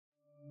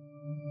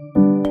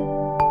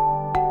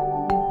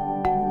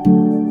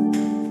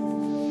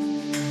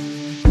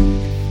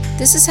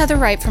This is Heather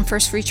Wright from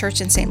First Free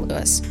Church in St.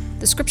 Louis.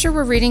 The scripture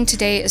we're reading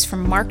today is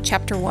from Mark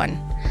chapter 1.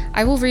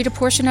 I will read a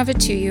portion of it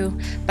to you,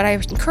 but I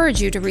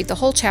encourage you to read the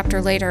whole chapter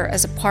later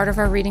as a part of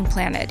our reading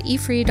plan at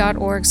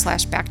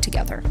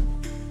efree.org/backtogether.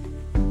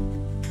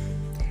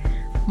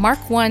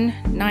 Mark 1,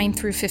 9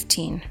 through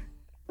 15.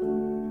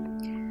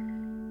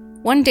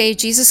 One day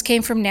Jesus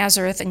came from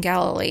Nazareth in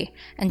Galilee,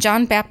 and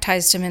John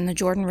baptized him in the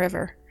Jordan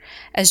River.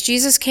 As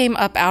Jesus came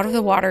up out of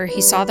the water, he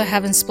saw the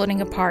heavens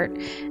splitting apart,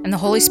 and the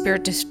Holy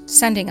Spirit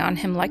descending on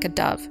him like a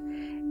dove.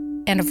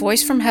 And a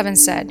voice from heaven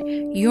said,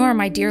 "You are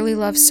my dearly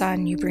loved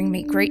Son, you bring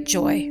me great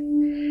joy."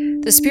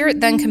 The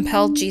Spirit then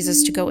compelled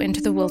Jesus to go into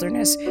the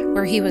wilderness,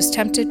 where he was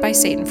tempted by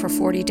Satan for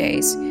 40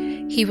 days.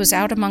 He was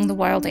out among the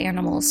wild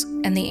animals,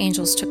 and the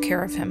angels took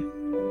care of him.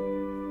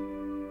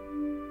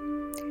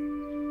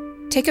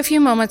 Take a few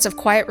moments of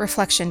quiet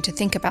reflection to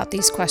think about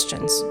these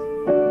questions.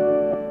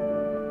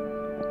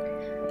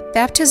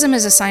 Baptism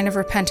is a sign of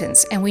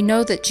repentance, and we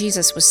know that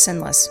Jesus was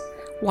sinless.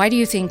 Why do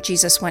you think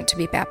Jesus went to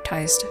be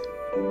baptized?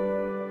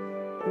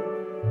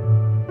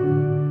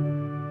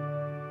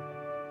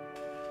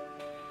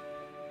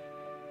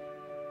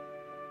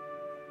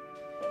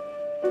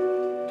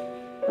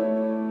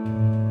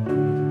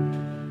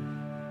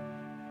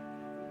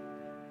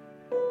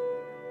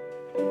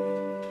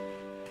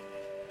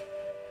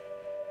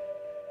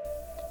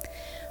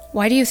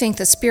 Why do you think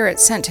the Spirit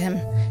sent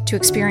him to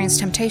experience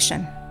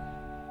temptation?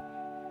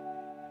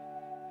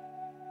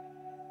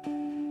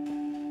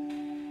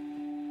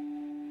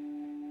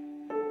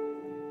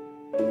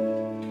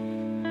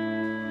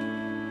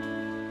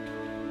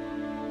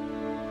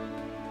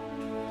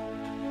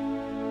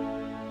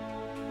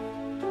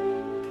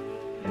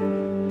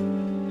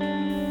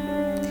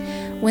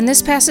 When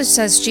this passage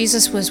says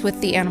Jesus was with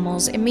the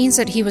animals, it means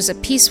that he was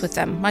at peace with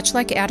them, much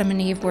like Adam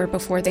and Eve were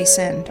before they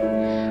sinned.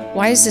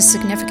 Why is this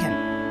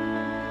significant?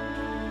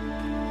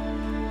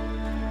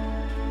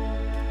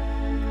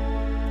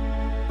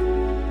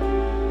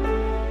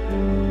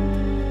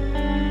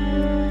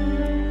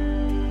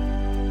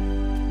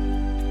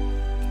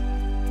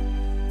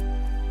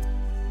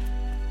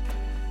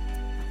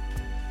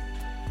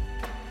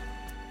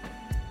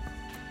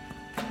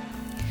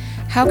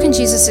 How can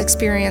Jesus'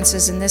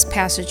 experiences in this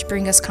passage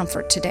bring us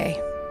comfort today?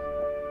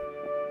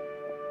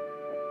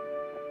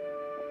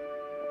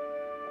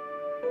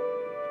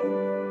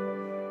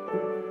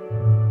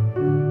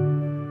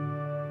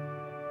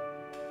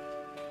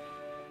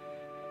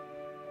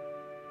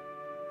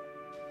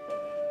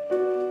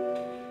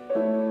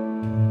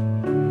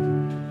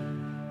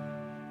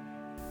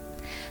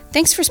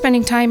 Thanks for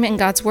spending time in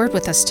God's Word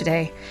with us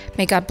today.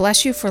 May God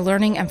bless you for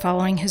learning and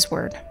following His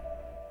Word.